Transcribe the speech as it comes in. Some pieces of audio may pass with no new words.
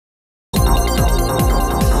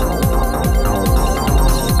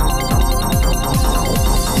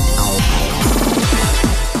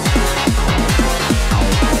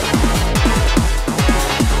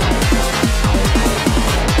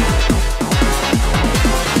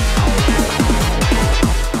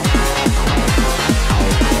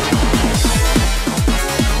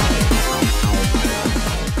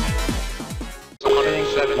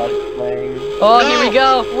Oh, here we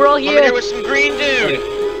go. We're all I'm here. here with some green dude.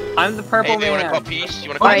 I'm the purple Hey, you wanna man. call peace? You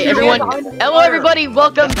wanna call Alright, peace? everyone. Hello, everybody.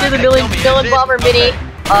 Welcome to the Villain Bomber Mini.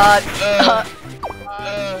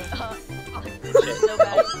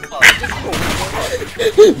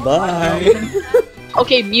 Bye.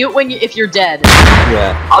 Okay, mute when if you're dead.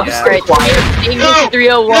 Yeah. I'll just start.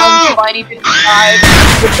 Dingus301, Spiny 55,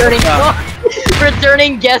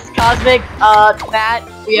 returning guest Cosmic,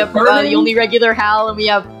 Mattt. We have the only regular Hal, and we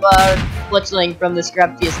have Fletchling from the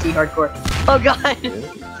Scrap TST Hardcore. Oh god.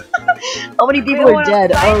 How many people are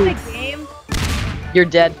dead? Oh. You're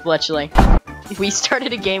dead, Fletchling. We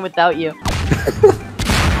started a game without you.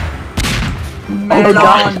 Oh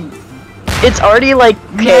god. It's already like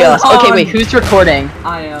chaos. Okay, wait, who's recording?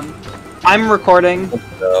 I am. I'm recording.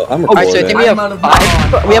 I'm recording. Alright, so I think we have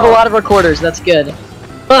 5. We have a lot of recorders, that's good.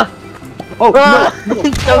 Oh, no.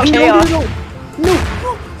 it's so chaos. No!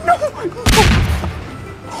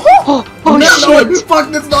 Oh shit! Fuck,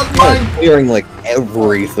 that's not mine! Clearing like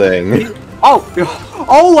everything. Oh,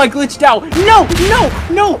 I glitched out. No!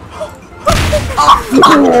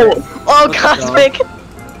 Oh, Cosmic!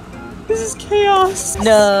 This is chaos.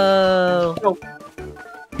 No.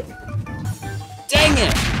 Dang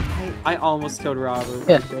it! I almost killed Robert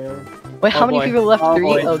right there. Wait, how many people left? 3?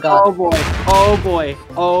 Boy. Oh god. Oh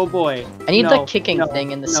boy. I need the kicking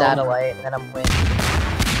thing in the satellite, and then I'm winning.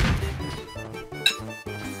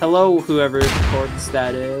 Hello, whoever the corpse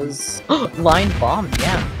that is. Line bomb,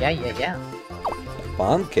 yeah.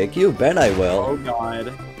 Bomb kick you? Bet I will. Oh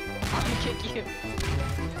god. I'll kick you.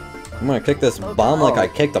 I'm gonna kick this bomb like I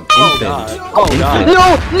kicked a infant. Oh god.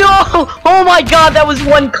 No! Oh my god, that was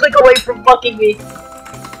 1 click away from fucking me.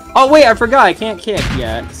 Oh wait, I forgot I can't kick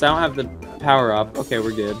yet, because I don't have the power up. Okay,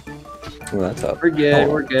 we're good. Oh, that's up.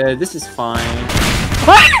 We're good. This is fine.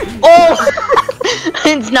 Oh!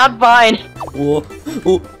 It's not fine. Ooh.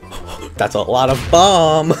 That's a lot of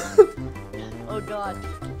bomb. Oh god.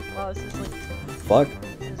 Wow, this is like... Fuck.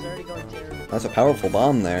 This is already going terrible. That's a powerful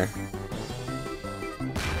bomb there.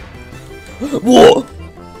 Whoa!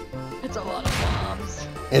 It's a lot of bombs.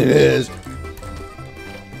 It is.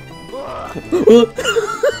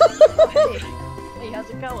 Hey, how's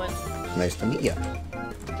it going? Nice to meet you.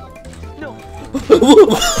 No.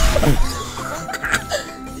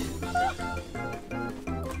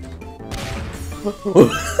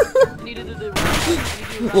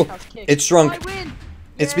 It shrunk.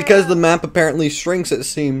 It's because the map apparently shrinks, it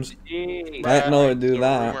seems. I didn't know it'd do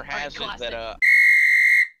that. Rumor has it that,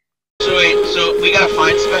 So wait, so we gotta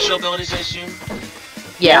find special abilities, I assume?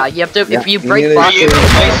 Yeah, you have to, Yeah, if you you break need boxes, to- there's a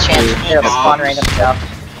chance to spawn bombs. random stuff.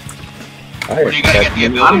 I Or do you gotta get the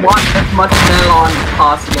I'm ability? wanting as much melon as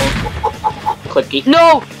possible. Clicky.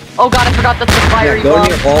 No! Oh god, I forgot that's the fiery Yeah, go bomb.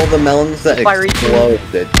 near all the melons that Fiery exploded.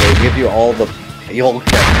 They give you all the... You'll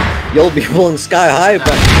be pulling sky high,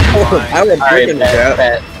 but I would freaking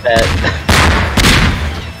bet.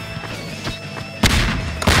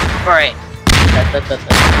 Alright.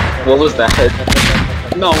 What was that?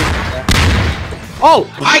 No. Oh!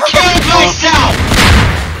 I killed myself!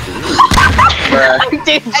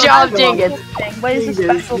 Good job, Dingus. What is the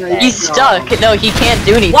special thing? He's stuck. No, he can't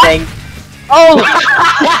do anything. Oh!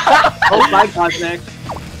 Oh my god, Nick.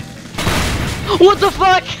 What the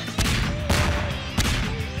fuck?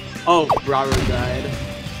 Oh, Robert died.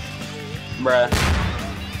 Bruh.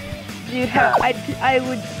 Dude,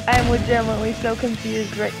 I'm legitimately so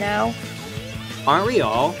confused right now. Aren't we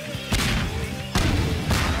all?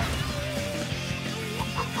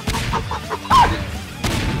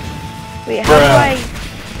 Wait, how do I...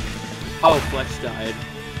 Oh, Fletch died.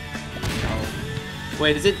 Oh.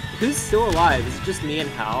 Wait, who's still alive? Is it just me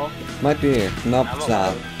and Hal? Might be. Nope, it's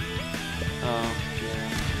not. Oh, yeah.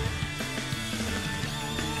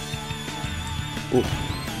 Ooh.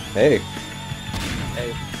 Hey.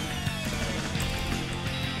 Hey.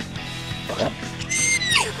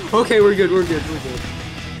 Okay, we're good.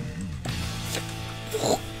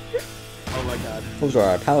 Oh my god. Those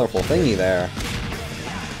are a powerful thingy there.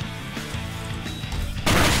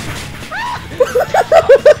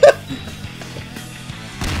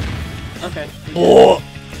 Okay. Oh.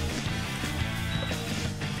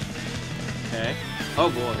 Okay. Oh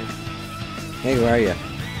boy. Hey, where are you?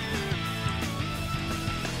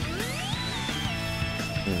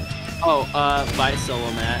 Oh, bye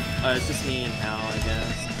solo Matt. It's just me and Hal, I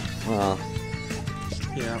guess. Oh.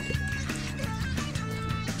 Yeah.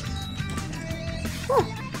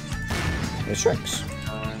 It shrinks.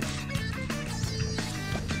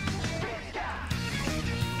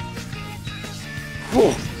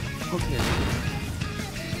 Oh. Okay.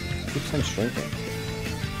 Keeps on shrinking.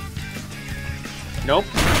 Nope.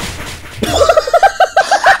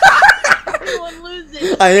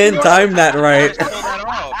 I didn't time that right. Pull that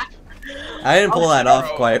off. I didn't pull that off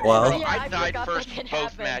quite well. Yeah, I died forgot first that in can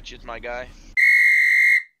both happen. matches, my guy.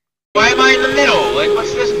 Why am I in the middle? Like,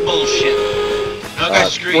 what's this bullshit? No,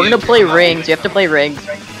 guys, screw We're you. gonna play rings. You have to play rings.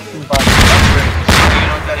 You know what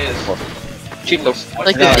that is? Cheetos.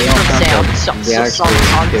 Like the thing from Sam. The actual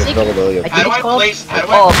capability of I How think do it's I called. place? How do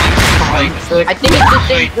Oh, I place this? Like, I think it's the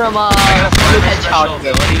thing from I gotta find the special Hedgehog.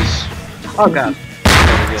 abilities. Oh god.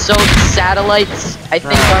 So satellites, I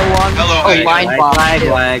think, are one. Hello, Oh, hey. line bomb. Lag, too.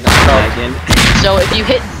 lag, I'm lagging. So if you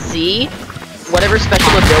hit Z, whatever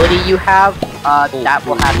special ability you have, that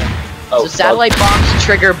will happen. Oh, So satellite bombs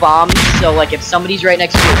trigger bombs. So like if somebody's right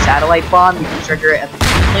next to a satellite bomb, you can trigger it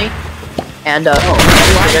immediately. And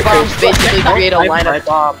line bombs basically create a line of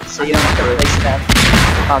bombs, so you don't have to replace them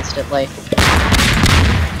constantly.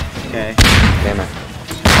 Okay. Damn it.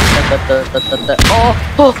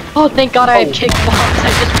 Oh, thank God I have kick bombs. I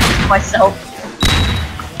just pushed myself.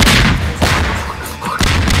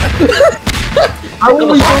 I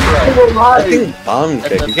think bomb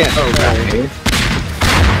kick. You can't.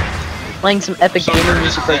 Playing some epic gamer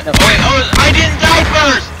music right now. Oh wait, I didn't die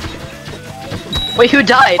first! Wait, who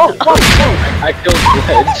died? I killed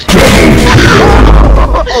Sledge.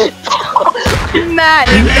 Matt!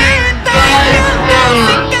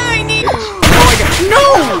 No!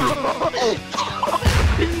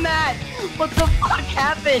 Matt! What the fuck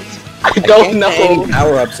happened? I don't know.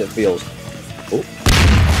 Power ups, it feels.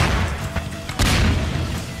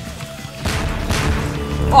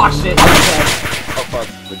 Oh shit. Oh fuck.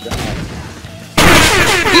 Good job.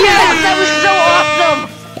 Yes! That was so awesome!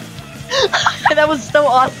 That was so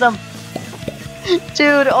awesome!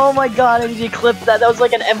 Dude, oh my god, I need to clip that. That was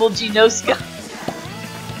like an MLG no scope.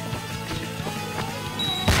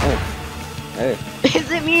 Oh. Hey. Is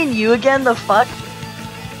it me and you again? The fuck?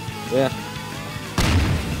 Yeah.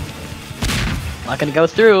 Not gonna go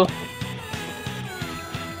through.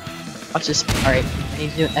 Watch this. Alright, I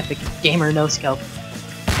need to do an epic gamer no scope.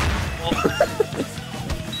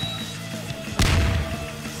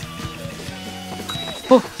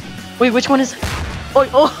 Oh, wait, which one is?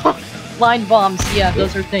 Oh, line bombs. Yeah,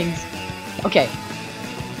 those are things. Okay.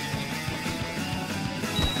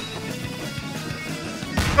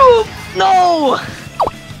 Oh, no!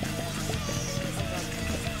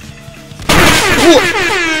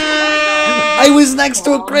 I was next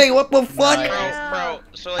to a crate. What the fuck? Bro,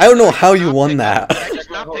 so like, I don't know how you won that. Did I just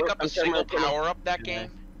not pick up a single power up that game?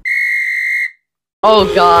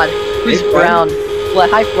 Oh god, who's brown?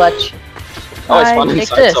 Hi, Fletch. Oh, I spawned Take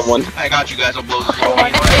inside this. someone. I got you guys, I'll blow this whole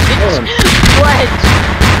game. Fletch!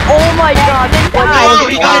 Oh my god, this guy Oh,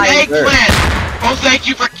 is he got an blind. eggplant! Oh, thank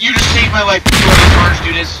you just saved my life. You want to charge,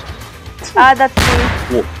 do this? That's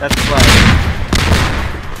me. That's fine.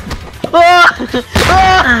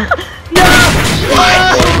 No! What?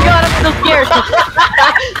 Oh god, I'm so scared.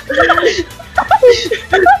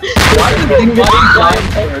 Why did Dingus die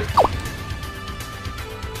first?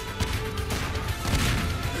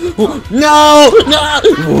 No! No!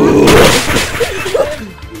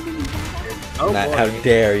 Oh, Matt, boy. how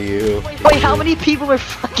dare you? Wait, how many people are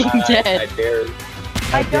fucking I dead? dared.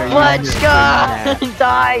 I don't Fletch, God!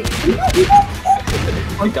 Die!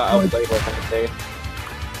 I got outplayed like I say.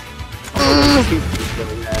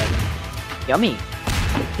 Yummy.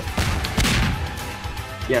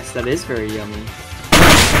 Yes, that is very yummy.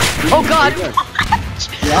 Oh god!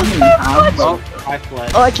 Oh, hi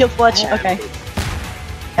Fletch. Oh, I killed Fletch. Okay.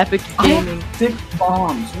 Epic gaming. 6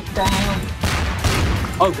 bombs. What the hell?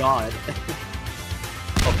 Oh god.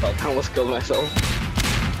 Oh fuck! I almost killed myself.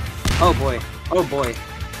 Oh boy. Oh boy.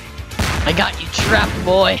 I got you trapped,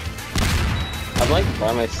 boy. I'm like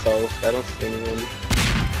by myself. I don't see anyone.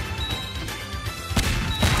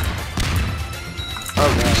 Oh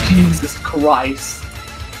god. Jesus Christ!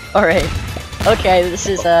 Alright. Okay, this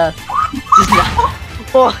is not.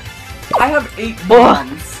 Oh, I have 8 Oh.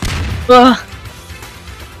 bombs. oh,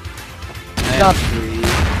 I God. have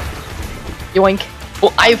 3. yoink.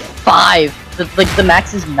 Well, I have 5. The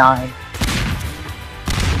max is 9.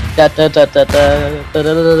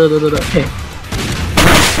 Okay.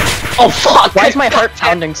 Oh fuck! Why is my heart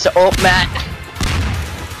pounding so? Oh, Matt.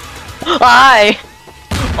 Hi.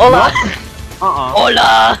 Hola.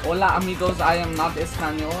 Hola. Hola amigos, I am not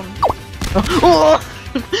Espanol. Oh.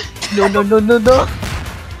 No, no, no, no, no.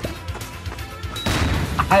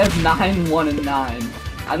 I have 9, 1, and 9.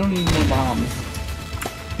 I don't need more bombs.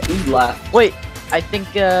 Who's left? Wait, I think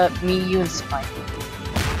me, you, and Spiny.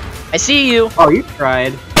 I see you. Oh, you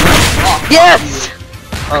tried. Yes.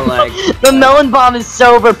 Oh, like. The melon bomb is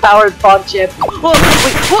so overpowered, Bomb Chip. Oh,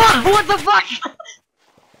 wait, what the fuck?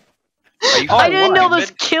 Are you I didn't know fucking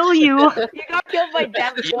this kill you. You got killed by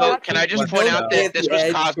death. Yo, can I just point out that this was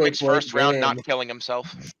Edge Cosmic's trick first round win. not killing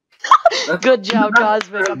himself? Good job,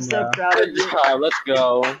 Cosmic. I'm so proud of Good you. job, let's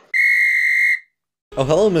go. Oh,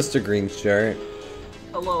 hello, Mr. Green Shirt.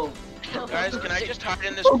 Hello. Guys, can I just hide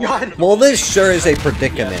in this corner? Well, this sure is a Yeah,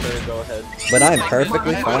 predicament, sure, go ahead. but I'm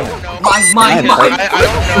perfectly I fine. don't know. My. I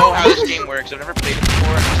don't know how this game works. I've never played it before.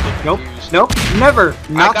 I'm still Nope. confused. Nope. Never.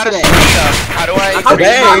 I Not got a today. speed up. How do I?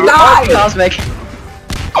 Today. Cosmic.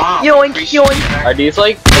 Bomb. Yoink, Increase yoink. attack. Are these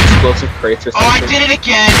like explosive crates or Oh, I something? did it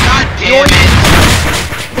again! God damn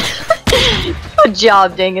it! Good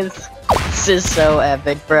job, Dingus. This is so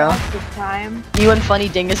epic, bro. This time. You and Funny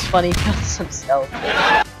Dingus Funny kills himself.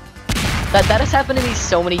 That has happened to me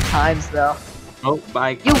so many times, though. Oh,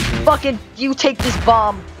 bye. You Cosmic. fucking, you take this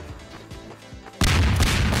bomb.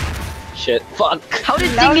 Shit, fuck. How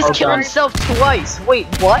did That was Dingus so kill dark. himself twice? Wait,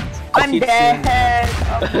 what? I I'm keep dead.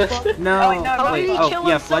 Oh, fuck. No. Oh, wait, no, Wait. did he Oh, kill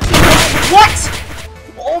yeah. himself? Fletchling.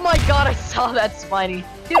 What? Oh my god, I saw that, Spiny.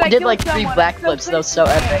 Dude, I did killed like 3 someone. backflips, that was so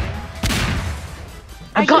epic.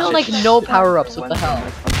 I've I gotten killed like someone. no power-ups, what the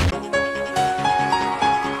hell?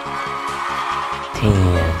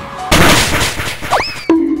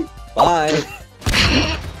 Bye.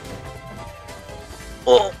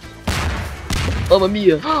 Oh. Mamma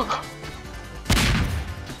mia. Fuck.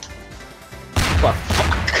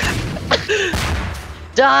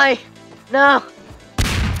 Die! No!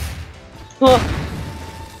 Oh.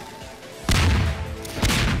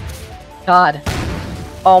 God.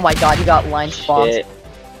 Oh my god, you got line spawns. Shit.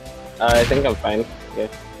 I think I'm fine. Yeah.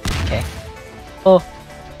 Okay. Oh.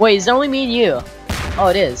 Wait, is it only me and you? Oh,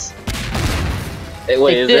 it is. Hey,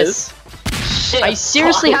 wait, Take is this. this? Shit. I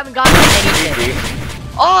seriously fuck. haven't gotten anything.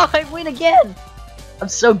 GG. Oh, I win again! I'm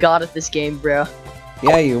so god at this game, bro.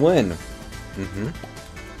 Yeah, you win. Mm-hmm.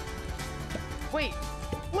 Wait!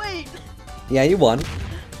 Wait! Yeah, you won.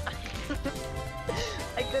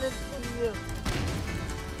 I couldn't see you.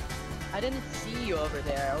 I didn't see you over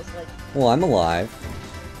there. I was like, Well, I'm alive.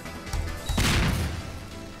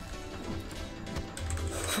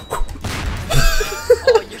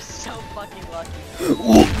 oh, you're so fucking lucky.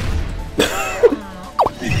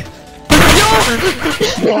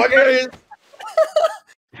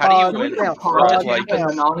 How do you win? Just Like,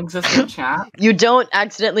 a non-existent chat. You don't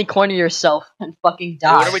accidentally corner yourself and fucking what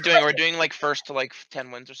die. are we doing? Are we doing like first to like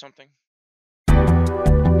 10 wins or something?